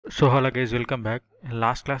So hello guys, welcome back.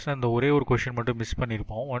 Last கிளாஸில் இந்த ஒரே ஒரு கொஷின் மட்டும் மிஸ்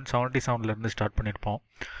பண்ணியிருப்போம். 177 ஸ்டார்ட் பண்ணியிருப்போம்.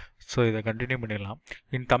 ஸோ இதை கண்டினியூ பண்ணிடலாம்.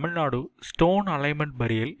 இன் Tamil Nadu stone alignment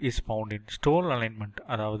பரியல் is found in. Stone alignment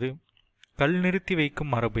அதாவது கல் நிறுத்தி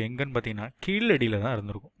வைக்கும் மரபு எங்கன்னு பார்த்தீங்கன்னா கீழடியில் தான்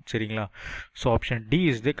இருந்திருக்கும். சரிங்களா? So option D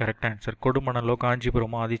is the correct answer. கொடுமணலோ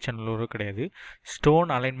காஞ்சிபுரமோ ஆதிச்சநல்லூரோ கிடையாது.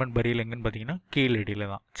 ஸ்டோன் அலைன்மெண்ட் பரியல் எங்கன்னு பார்த்தீங்கன்னா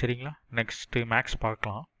கீழடியில் தான். சரிங்களா? நெக்ஸ்ட்டு மேக்ஸ்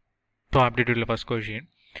பார்க்கலாம். So ஆப்டிடியூடில் first question.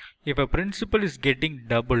 If a principal is getting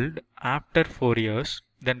doubled after 4 years,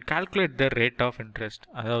 then calculate the rate of interest.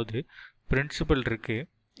 அதாவது principal இருக்கு,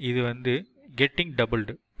 இது வந்து getting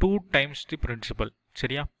doubled 2 times the principal.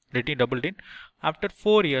 சரியா? getting doubled in after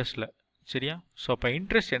 4 yearsல. சரியா? ஸோ அப்போ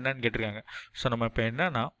இன்ட்ரெஸ்ட் என்னன்னு கேட்டிருக்காங்க. ஸோ நம்ம இப்போ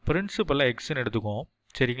என்னன்னா பிரின்சிபலை எக்ஸ்ன்னு எடுத்துக்குவோம்.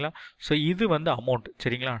 சரிங்களா? ஸோ இது வந்து அமௌண்ட்.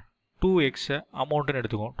 சரிங்களா? 2x அமௌண்ட்டுன்னு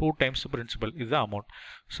எடுத்துக்குவோம். 2 times பிரின்சிபல், இதுதான் அமௌண்ட்.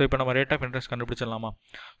 ஸோ இப்போ நம்ம ரேட் ஆஃப் இன்ட்ரெஸ்ட் கண்டுபிடிச்சிடலாமா?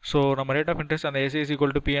 ஸோ நம்ம ரேட் ஆஃப் இன்ட்ரெஸ்ட் அந்த SA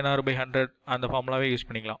 = PNR/100 அந்த ஃபார்முலாவே யூஸ்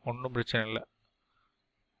பண்ணிக்கலாம், ஒன்றும் பிரச்சனை இல்லை.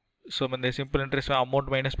 ஸோ இந்த சிம்பிள் இன்ட்ரெஸ்ட் அமௌண்ட்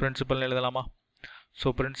மைனஸ் பிரின்சிபல்னு எழுதலாமா?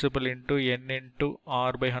 So principal into N ×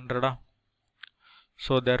 R/100.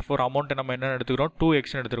 So therefore அமௌண்ட்டை நம்ம என்ன எடுத்துக்கிறோம்?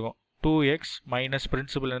 2xன்னு எடுத்துருக்கோம். 2x மைனஸ்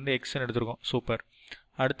பிரின்சிபல் வந்து எக்ஸ்ன்னு எடுத்துருக்கோம். சூப்பர்.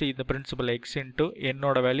 அடுத்து இந்த பிரின்சிபல் எக்ஸ் இன்ட்டு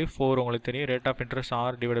என்னோட வேல்யூ 4 உங்களுக்கு தெரியும். Rate of interest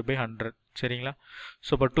R/100. சரிங்களா?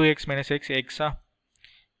 ஸோ இப்போ 2x minus X exa,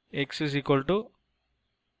 X is equal to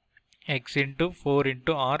X into 4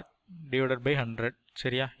 × R/100.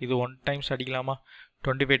 சரியா? இது 1 டைம்ஸ் அடிக்கலாமா?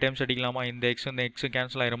 25 டைம்ஸ் அடிக்கலாமா? இந்த எக்ஸ் இந்த எக்ஸ்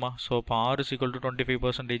கேன்சல் ஆயிருமா? ஸோ இப்போ R is equal to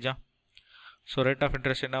 25%. So rate of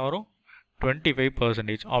interest என்ன வரும்?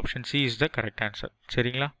 25%. Option C is the correct answer.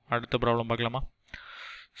 சரிங்களா? அடுத்த ப்ராப்ளம் பார்க்கலாமா?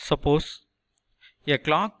 Suppose a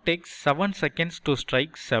clock takes 7 seconds to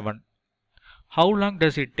strike 7. How long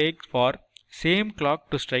does it take for same clock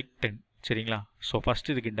to strike 10? சரிங்களா? So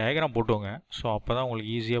first இதுக்கு diagram போட்டுவோங்க. So அப்போ தான்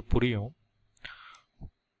உங்களுக்கு ஈஸியாக புரியும்.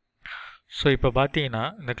 ஸோ இப்போ பார்த்தீங்கன்னா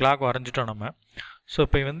இந்த கிளாக் வரைஞ்சிட்டோம் நம்ம. ஸோ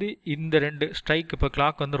இப்போ வந்து இந்த 2 ஸ்ட்ரைக், இப்போ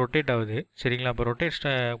கிளாக் வந்து ரொட்டேட் ஆகுது. சரிங்களா? இப்போ ரொட்டேட்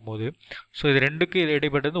ஆகும்போது ஸோ இது ரெண்டுக்கு இது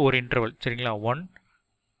இடைப்பட்டது ஒரு இன்டர்வல். சரிங்களா? 1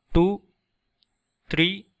 2 3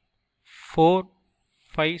 4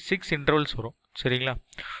 5 6 இன்டர்வல்ஸ் வரும். சரிங்களா?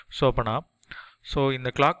 ஸோ அப்போனா ஸோ இந்த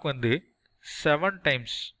கிளாக் வந்து 7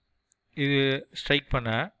 டைம்ஸ் இது ஸ்ட்ரைக் பண்ண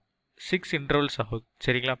 6 இன்டர்வல்ஸ் ஆகுது.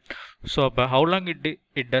 சரிங்களா? ஸோ அப்போ how long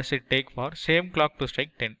it does it take for same clock to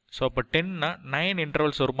strike 10. So அப்போ 10னா 9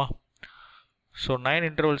 இன்டர்வல்ஸ் வருமா? ஸோ 9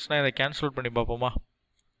 இன்டர்வல்ஸ்னால் இதை கேன்சல் பண்ணி பார்ப்போமா?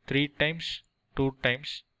 3 டைம்ஸ் 2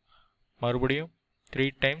 டைம்ஸ் மறுபடியும் 3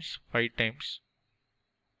 டைம்ஸ் 5 டைம்ஸ்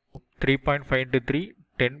 3.5 × 3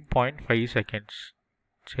 10.5 செகண்ட்ஸ்.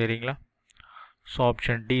 சரிங்களா? So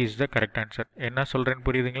option D is the correct answer. என்ன சொல்கிறேன்னு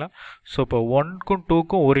புரியுதுங்களா? ஸோ இப்போ 1க்கும்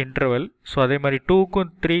 2க்கும் ஒரு இன்டர்வல். ஸோ அதே மாதிரி 2க்கும்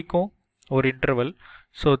 3க்கும் ஒரு இன்டர்வல்.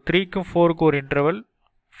 ஸோ 3க்கும் 4க்கும் ஒரு இன்டர்வல்,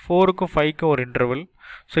 4க்கும் 5க்கும் ஒரு இன்டர்வல்.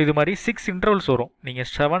 ஸோ இது மாதிரி 6 இன்டர்வல்ஸ் வரும். நீங்கள்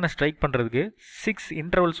 7 ஸ்ட்ரைக் பண்ணுறதுக்கு 6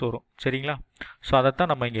 இன்டர்வல்ஸ் வரும். சரிங்களா? ஸோ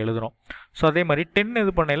அதைத்தான் நம்ம இங்கே எழுதுகிறோம். ஸோ அதே மாதிரி 10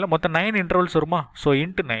 இது பண்ணல மொத்தம் 9 இன்டர்வல்ஸ் வருமா? So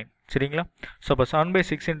into 9. சரிங்களா? ஸோ அப்போ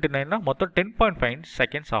 7/6 × 9னா மொத்தம் 10.5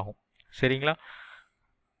 செகண்ட்ஸ் ஆகும். சரிங்களா?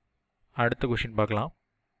 அடுத்த கொஷின் பார்க்கலாம்.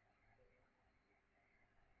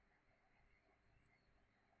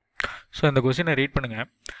 ஸோ இந்த கொஷினை ரீட் பண்ணுங்க.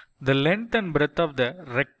 The length and breadth of the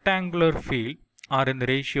rectangular field are in the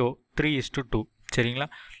ratio 3:2. சரிங்களா?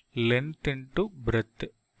 length into breadth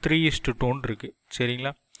 3:2 இருக்கு.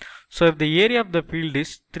 சரிங்களா? So if the area of the field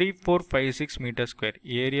is 3456 meter square,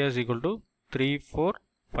 area is equal to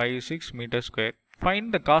 3456 meter square. Find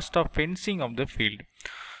the cost of fencing of the field.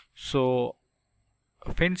 So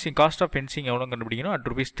fencing, cost of fencing எவ்வளோ கண்டுபிடிக்கணும்? at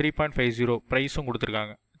rupees 3.50 ப்ரைஸும்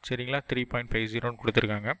கொடுத்துருக்காங்க. சரிங்களா? 3.50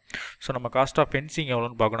 கொடுத்துருக்காங்க. So நம்ம cost of fencing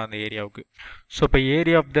எவ்வளோன்னு பார்க்கணும் அந்த ஏரியாவுக்கு. ஸோ இப்போ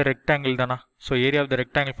ஏரியா ஆஃப் த ரெக்டாங்கிள் தானா? So area of the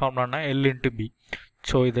rectangle ஃபார்ம்லான்னா L × B.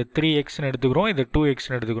 So இதை 3xன்னு எடுத்துக்கிறோம், இதை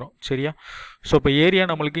 2xன்னு எடுத்துக்கிறோம். சரியா? ஸோ இப்போ ஏரியா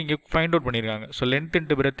நம்மளுக்கு இங்கே ஃபைண்ட் அவுட் பண்ணியிருக்காங்க. ஸோ லென்த்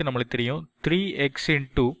இன்ட்டு பிரெத் நம்மளுக்கு தெரியும். 3x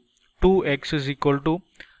 × 2x is equal to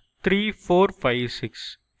 3456.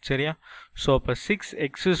 சரியா? ஸோ அப்போ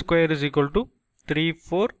 6x² is equal to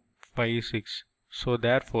 3456. So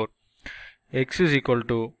therefore x is equal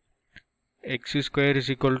to x² is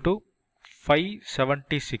equal to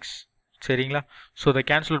 576. சரிங்களா? ஸோ இதை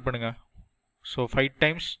கேன்சல் பண்ணுங்க. So 5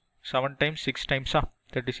 times 7 times 6 டைம்ஸா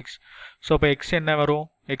 36. ஸோ இப்போ X என்ன வரும்?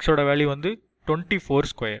 எக்ஸோட வேல்யூ வந்து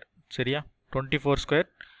 24². சரியா? 24²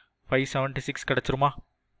 576 கிடச்சிருமா?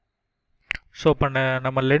 ஸோ இப்போ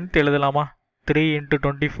நம்ம லென்த் எழுதலாமா? 3 ×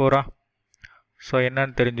 24. ஸோ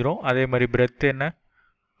என்னன்னு தெரிஞ்சிடும். அதே மாதிரி பிரெத் என்ன?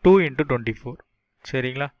 2 × 24.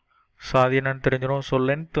 சரிங்களா? ஸோ அது என்னன்னு தெரிஞ்சிடும். ஸோ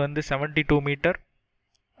லென்த் வந்து 72 metre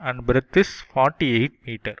and breadth is 48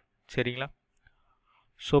 metre. சரிங்களா?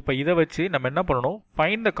 ஸோ இப்போ இதை வச்சு நம்ம என்ன பண்ணணும்?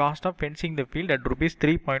 Find the cost of fencing the field at rupees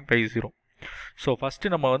 3.50. So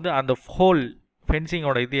first நம்ம வந்து அந்த ஹோல்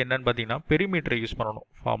ஃபென்சிங்கோட இது என்னன்னு பார்த்தீங்கன்னா பெரிமீட்டரை யூஸ் பண்ணணும்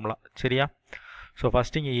ஃபார்முலா. சரியா? ஸோ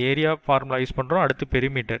ஃபஸ்ட்டு இங்கே ஏரியா ஃபார்முலா யூஸ் பண்ணுறோம். அடுத்து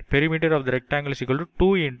perimeter of the rectangle is equal to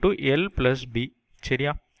 2 into L plus B.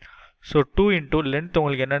 சரியா? ஸோ 2 இன்ட்டு லென்த்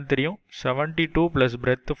உங்களுக்கு என்னன்னு தெரியும், 72 ப்ளஸ்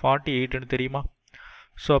பிரெத் 48ன்னு தெரியுமா?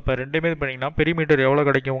 ஸோ அப்போ ரெண்டுமே பண்ணிங்கன்னா பெரிமீட்டர் எவ்வளோ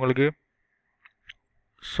கிடைக்கும் உங்களுக்கு?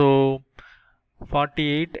 ஸோ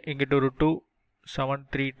 48 இங்கிட்ட ஒரு 2 7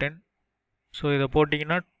 3 10. ஸோ இதை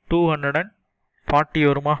போட்டிங்கன்னா 240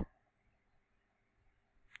 வருமா?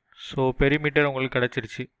 ஸோ பெரிமீட்டர் உங்களுக்கு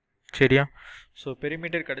கிடச்சிருச்சு. சரியா? ஸோ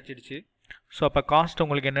பெரிமீட்டர் கிடச்சிருச்சு. ஸோ அப்போ காஸ்ட்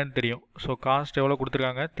உங்களுக்கு என்னன்னு தெரியும். ஸோ காஸ்ட் எவ்வளோ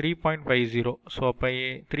கொடுத்துருக்காங்க, 3.50. ஸோ அப்போ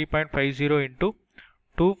 3.50 into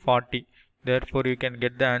 240. therefore you can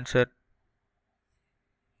get the answer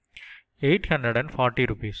 840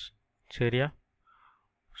 rupees. சரியா?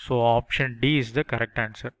 So option D is the correct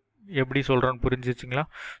answer. எப்படி சொல்கிறோன்னு புரிஞ்சிச்சிங்களா?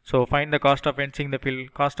 So find the cost of fencing the field.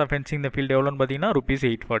 Cost of fencing the field எவ்வளோன்னு பார்த்தீங்கன்னா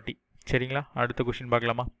 ₹840. சரிங்களா? அடுத்த question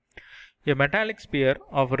பார்க்கலாமா? A metallic sphere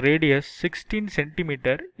of radius 16 cm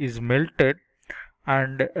is melted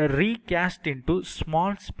and recast into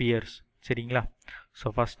small spheres. சரிங்களா? So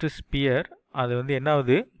first sphere அது வந்து என்ன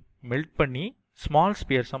ஆகுது, மெல்ட் பண்ணி ஸ்மால்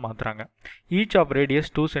ஸ்பியர்ஸாக மாற்றுறாங்க. Each of radius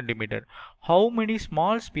 2 cm. How many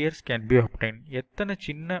small Spears can be obtained? எத்தனை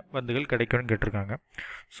சின்ன பந்துகள் கிடைக்கும்னு கேட்டிருக்காங்க.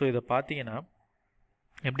 ஸோ இதை பார்த்தீங்கன்னா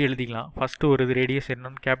எப்படி எழுதிக்கலாம், ஃபஸ்ட்டு ஒரு இது ரேடியஸ்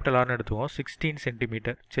என்னன்னு கேபிட்டல் ஆர்னு எடுத்துக்குவோம், 16 cm.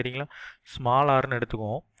 சரிங்களா? ஸ்மால் ஆர்னு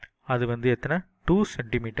எடுத்துக்குவோம், அது வந்து எத்தனை, 2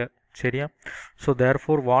 cm. சரியா? So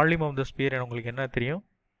therefore volume of the sphere உங்களுக்கு என்ன தெரியும்,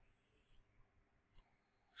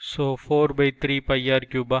 ஸோ 4/3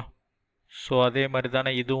 πr3. ஸோ அதே மாதிரி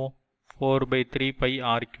தானே இதுவும் 4/3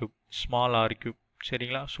 πr3, ஸ்மால் r3.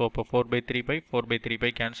 சரிங்களா? ஸோ இப்போ 4/3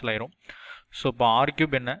 π கேன்சல் ஆயிரும். ஸோ இப்போ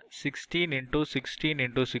r3 என்ன, 16 into 16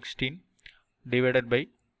 into 16 divided by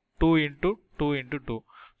 2 into 2 into 2.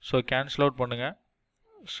 So cancel out பண்ணுங்கள்.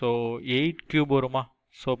 ஸோ 8³ வருமா?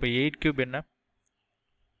 ஸோ இப்போ 8³ என்ன,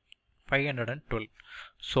 512.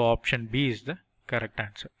 So option B is the correct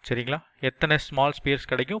answer. சரிங்களா? எத்தனை ஸ்மால் ஸ்பியர்ஸ்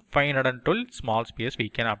கிடைக்கும், 512 small Spears we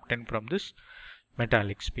can obtain from this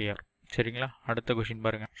metallic sphere. சரிங்களா? அடுத்த கொஷின்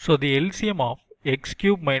பாருங்க. So the LCM of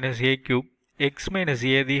x³ minus a³ x minus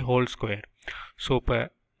a the whole square. So இப்போ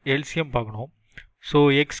LCM பார்க்கணும். So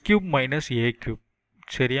x³ minus a³.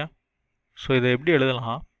 சரியா? So இதை எப்படி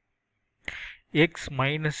எழுதலாம், x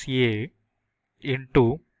minus a into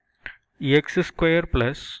x square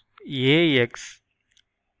plus ax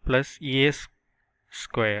plus a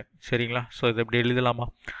square. சரிங்களா? So இதை எப்படி எழுதலாமா?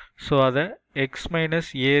 ஸோ அதை x minus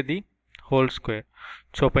a the whole square.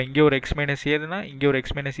 So இப்போ இங்கே ஒரு x minus a இங்கே ஒரு x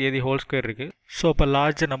minus a the whole square இருக்குது. ஸோ இப்போ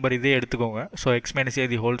லார்ஜ் நம்பர் இதே எடுத்துக்கோங்க. So x minus a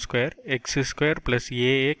the whole square x square plus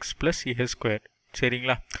ax plus a square.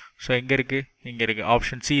 சரிங்களா? ஸோ எங்கே இருக்குது, இங்கே இருக்குது.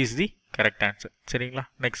 Option C is the correct answer. சரிங்களா?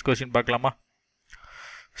 நெக்ஸ்ட் கொஸ்டின் பார்க்கலாமா?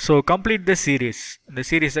 So complete the series. இந்த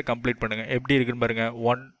சீரீஸை கம்ப்ளீட் பண்ணுங்கள். எப்படி இருக்குன்னு பாருங்கள்.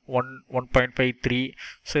 1 1 1.5 3.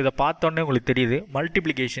 ஸோ இதை பார்த்தோன்னே உங்களுக்கு தெரியுது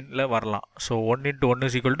மல்டிப்ளிகேஷனில் வரலாம். So 1 into 1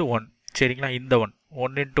 is equal to 1. சரிங்களா? இந்த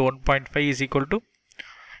 1 into 1.5 is equal to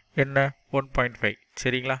என்ன, 1.5.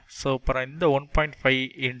 சரிங்களா? ஸோ அப்புறம் இந்த 1.5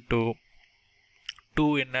 into 2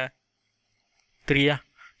 என்ன, 3.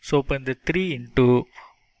 ஸோ இப்போ இந்த 3 into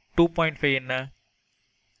 2.5 என்ன,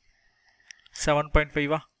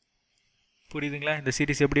 7.5. புரியுதுங்களா? இந்த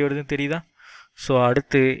சீரீஸ் எப்படி வருதுன்னு தெரியுதா? ஸோ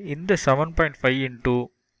அடுத்து இந்த 7.5 into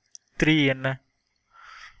 3 என்ன,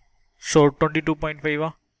 ஸோ 22.5.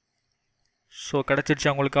 ஸோ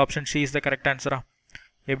கிடச்சிருச்சு உங்களுக்கு. Option C is the correct ஆன்சரா?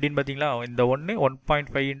 எப்படின்னு பார்த்தீங்களா, இந்த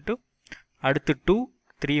 1.5 into அடுத்து 2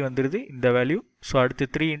 3 வந்துடுது இந்த வேல்யூ. ஸோ அடுத்து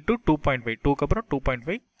 3 into 2.5, 2க்கு அப்புறம்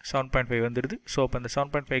 2.5 7.5 வந்துடுது. ஸோ அப்போ இந்த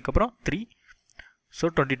 7.5க்கு அப்புறம் 3, ஸோ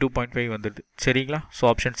 22.5 வந்துடுது. சரிங்களா? So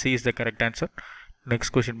option C is the correct answer.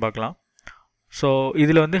 Next question பார்க்கலாம். ஸோ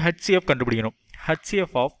இதில் வந்து HCF கண்டுபிடிக்கணும்.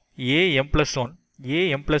 HCF of AM+1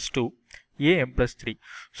 AM+2 AM+3.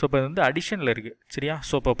 So இப்போ இது வந்து அடிஷனில் இருக்குது. சரியா?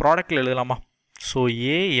 ஸோ இப்போ ப்ராடக்ட்டில் எழுதலாமா? So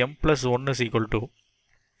AM+1 is equal to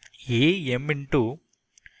AM into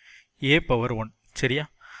A power 1. சரியா?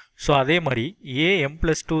 ஸோ அதே மாதிரி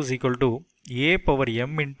AM+2 is equal to A power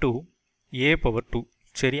M into A power 2.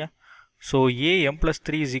 சரியா? So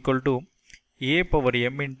AM+3 is equal to A power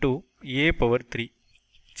M into A power 3.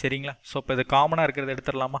 சரிங்களா? So இப்போ இது காமனாக இருக்கிறத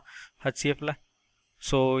எடுத்துடலாமா HCFல?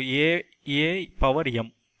 So A power M.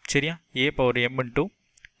 சரியா? A பவர் M இன்ட்டு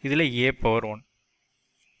இதில் A பவர் 1.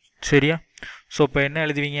 சரியா? So இப்போ என்ன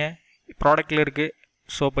எழுதுவீங்க, ப்ராடக்டில் இருக்குது.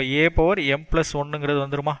 ஸோ இப்போ A பவர் M+1ங்கிறது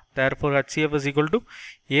வந்துருமா? therefore HCF is equal to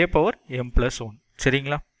A power M+1.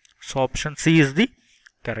 சரிங்களா? So option C is the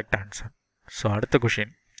correct answer. So அடுத்த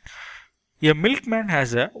question. A milkman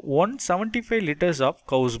has a 175 liters of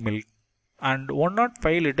cow's milk and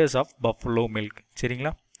 105 liters of buffalo milk.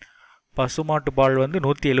 சரிங்களா? பசுமாட்டு பால் வந்து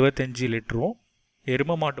 175 லிட்டரும்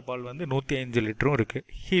எரும மாட்டு பால் வந்து 105 லிட்டரும் இருக்குது.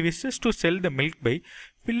 He wishes to sell the milk by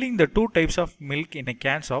filling the two types of milk in a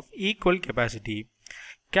cans of equal capacity.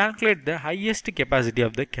 Calculate the highest capacity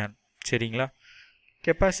of the can. சரிங்களா?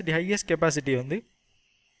 Capacity highest capacity வந்து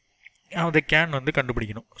அந்த can வந்து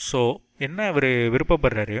கண்டுபிடிக்கணும். ஸோ என்ன அவர்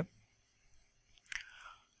விருப்பப்படுறாரு,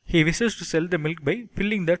 he wishes to sell the milk by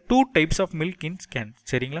filling the two types of milk in can.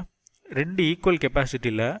 சரிங்களா? ரெண்டு equal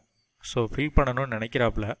கெப்பாசிட்டியில் so fill பண்ணணும்னு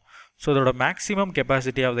நினைக்கிறாப்புல. So அதோட maximum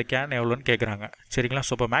capacity of the can எவ்வளோன்னு கேட்குறாங்க. சரிங்களா?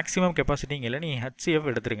 ஸோ இப்போ மேக்ஸிமம் கெப்பாசிட்டிங்க இல்லை, நீங்கள் HCF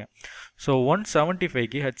எடுத்துருங்க. ஸோ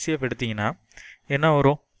 175க்கு HCF எடுத்திங்கன்னா என்ன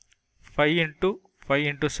வரும், 5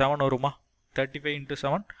 × 7 வருமா, 35 ×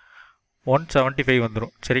 7 175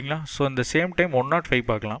 வந்துடும். சரிங்களா? ஸோ இந்த சேம் டைம் 105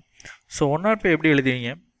 பார்க்கலாம். ஸோ 105 எப்படி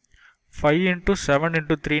எழுதுவீங்க, 5 × 7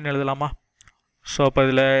 × 3ன்னு எழுதலாமா? ஸோ அப்போ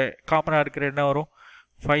இதில் காமனாக இருக்கிற என்ன வரும்,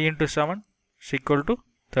 5 × 7 =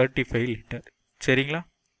 35 லிட்டர். சரிங்களா?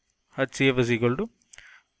 HCF is equal to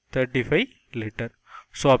 35 liter.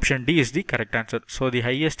 So option D is the correct answer. So the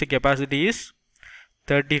highest capacity is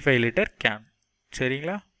 35 liter can.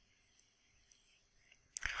 சரிங்களா?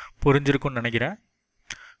 புரிஞ்சிருக்கும்னு நினைக்கிறேன்.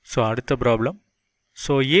 ஸோ அடுத்த problem.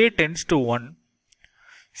 So A tends to 1,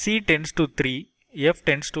 C tends to 3, F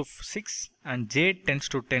tends to 6 and J tends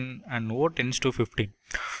to 10 and O tends to 15.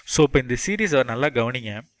 So இப்போ இந்த சீரீஸை நல்லா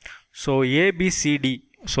கவனிங்க. So ABCD,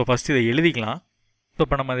 so first இதை எழுதிக்கலாம். ஸோ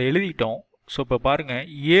இப்போ நம்ம அதை எழுதிட்டோம். ஸோ இப்போ பாருங்கள்,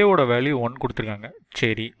 ஏவோட வேல்யூ 1 கொடுத்துருக்காங்க.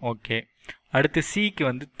 சரி, ஓகே. அடுத்து சிக்கு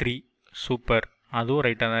வந்து 3, சூப்பர், அதுவும்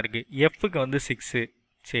ரைட்டாக தான் இருக்குது. எஃப்க்கு வந்து 6,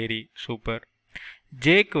 சரி, சூப்பர்.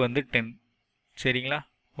 ஜேக்கு வந்து 10, சரிங்களா,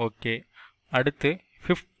 ஓகே. அடுத்து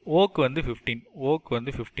ஓக்கு வந்து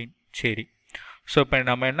 15, சரி. ஸோ இப்போ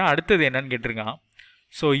நம்ம என்ன அடுத்தது என்னன்னு கேட்டிருக்கான்.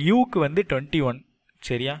 ஸோ யூக்கு வந்து 21,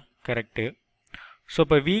 சரியா, கரெக்டு. ஸோ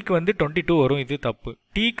இப்போ விக்கு வந்து 22 வரும், இது தப்பு.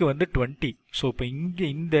 டீக்கு வந்து 20. ஸோ இப்போ இங்கே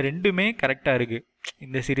இந்த ரெண்டுமே கரெக்டாக இருக்குது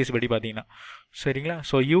இந்த சீரீஸ் படி பார்த்தீங்கன்னா, சரிங்களா.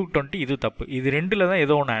 ஸோ U20 இது தப்பு. இது ரெண்டில் தான்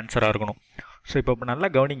ஏதோ ஒன்று ஆன்சராக இருக்கணும். ஸோ இப்போ நல்லா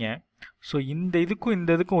கவனிங்க. ஸோ இந்த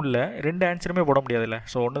இதுக்கும் உள்ள ரெண்டு ஆன்சருமே போட முடியாதுல்ல.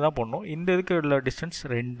 ஸோ ஒன்று தான் போடணும். இந்த இதுக்கு உள்ள டிஸ்டன்ஸ்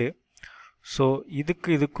 2. ஸோ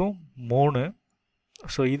இதுக்கும் 3.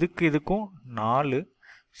 ஸோ இதுக்கும் 4.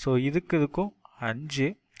 ஸோ இதுக்கும் 5.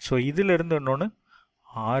 ஸோ இதிலிருந்து இன்னொன்று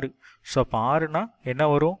 6. ஸோ அப்போ 6னா என்ன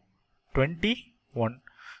வரும், 21.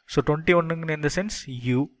 ஸோ 21ங்குன்னு இந்த சென்ஸ்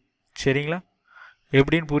U. சரிங்களா?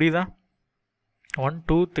 எப்படின்னு புரியுதா? 1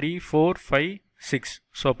 2 3 4 5 6.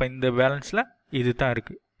 ஸோ அப்போ இந்த பேலன்ஸில் இது தான்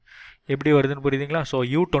இருக்குது. எப்படி வருதுன்னு புரியுதுங்களா? ஸோ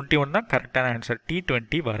U21 தான் கரெக்டான ஆன்சர்,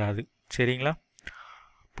 T20 வராது. சரிங்களா?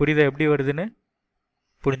 புரியுதா எப்படி வருதுன்னு?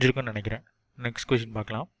 புரிஞ்சிருக்குன்னு நினைக்கிறேன். நெக்ஸ்ட் கொஸ்டின்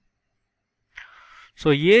பார்க்கலாம். So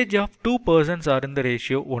age of 2 persons R in the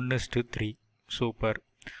ratio 1:3. Super.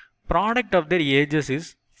 Product of their ages is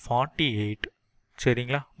 48.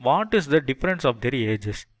 சரிங்களா? What is the difference of their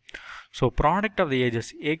ages? So product of the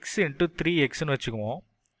ages x × 3xன்னு வச்சுக்குவோம்,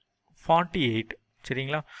 48.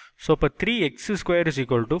 சரிங்களா? ஸோ இப்போ 3x² =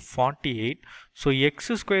 48. So x²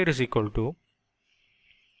 =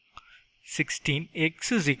 16, x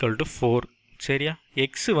 = 4. சரியா?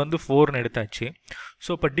 x வந்து 4ன்னு எடுத்தாச்சு. So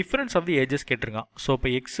இப்போ difference of the ages கேட்டிருக்கான். So இப்போ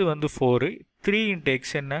x வந்து 4, 3 × x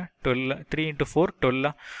என்ன 12, 3 × 4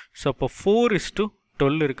 12. ஸோ அப்போ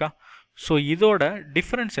 4:12 இருக்கா? ஸோ இதோட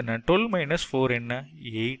டிஃப்ரென்ஸ் என்ன, 12 - 4 என்ன,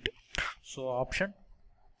 8. So option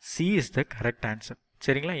C is the correct answer.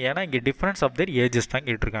 சரிங்களா? ஏன்னா இங்கே டிஃப்ரென்ஸ் ஆஃப் தேர் ஏஜஸ் தான்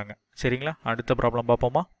கேட்டிருக்காங்க. சரிங்களா? அடுத்த ப்ராப்ளம்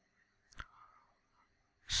பார்ப்போமா?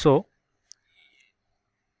 So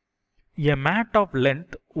a mat of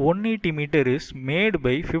length 180 meter is made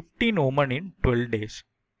by 15 women in 12 days.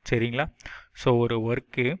 சரிங்களா? ஸோ ஒரு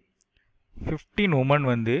ஒர்க்கு 15 women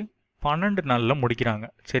வந்து 12 நாளில் முடிக்கிறாங்க.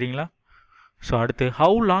 சரிங்களா? ஸோ அடுத்து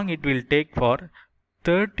how long it will take for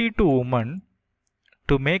 32 women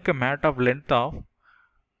to make a mat of length of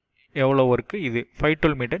எவ்வளோ work, இது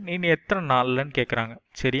 512 metre, நீ எத்தனை நாளில்னு கேட்குறாங்க.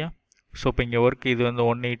 சரியா? ஸோ இப்போ இங்கே ஒர்க் இது வந்து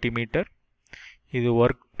 180 மீட்டர், இது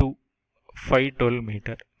ஒர்க் 2 512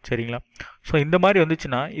 மீட்டர். சரிங்களா? ஸோ இந்த மாதிரி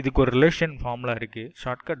வந்துச்சுன்னா இதுக்கு ஒரு ரிலேஷன் ஃபார்முலா இருக்குது,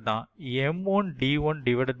 ஷார்ட்கட் தான். M1D1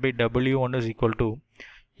 / W1 is equal to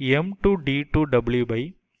M2D2 /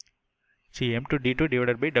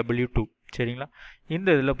 W2. சரிங்களா? இந்த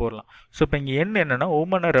இதில் போடலாம். ஸோ இப்போ இங்கே n என்னென்னா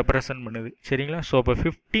உமனை ரெப்ரசன்ட் பண்ணுது. சரிங்களா? ஸோ இப்போ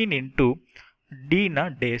 15 × Dனா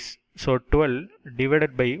டேஸ். ஸோ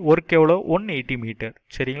 12 / ஒர்க் எவ்வளோ, 180 மீட்டர்.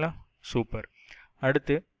 சரிங்களா? சூப்பர்.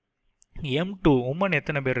 அடுத்து M2 உமன்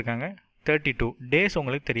எத்தனை பேர் இருக்காங்க, 32. டேஸ்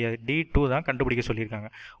உங்களுக்கு தெரியாது, D2 தான் கண்டுபிடிக்க சொல்லியிருக்காங்க.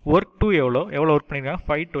 ஒர்க் 2 எவ்வளோ ஒர்க் பண்ணியிருக்காங்க,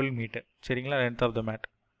 512 மீட்டர். சரிங்களா? Length of the mat.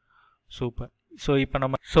 Super.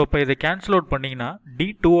 So இப்போ இதை கேன்சல் அவுட் பண்ணிங்கன்னா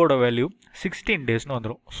D2ஓட வேல்யூ 16 டேஸ்னு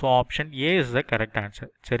வந்துடும். So option A is the correct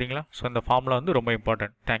answer. சரிங்களா? ஸோ இந்த ஃபார்முலா வந்து ரொம்ப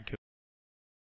இம்பார்ட்டன்ட். தேங்க்யூ.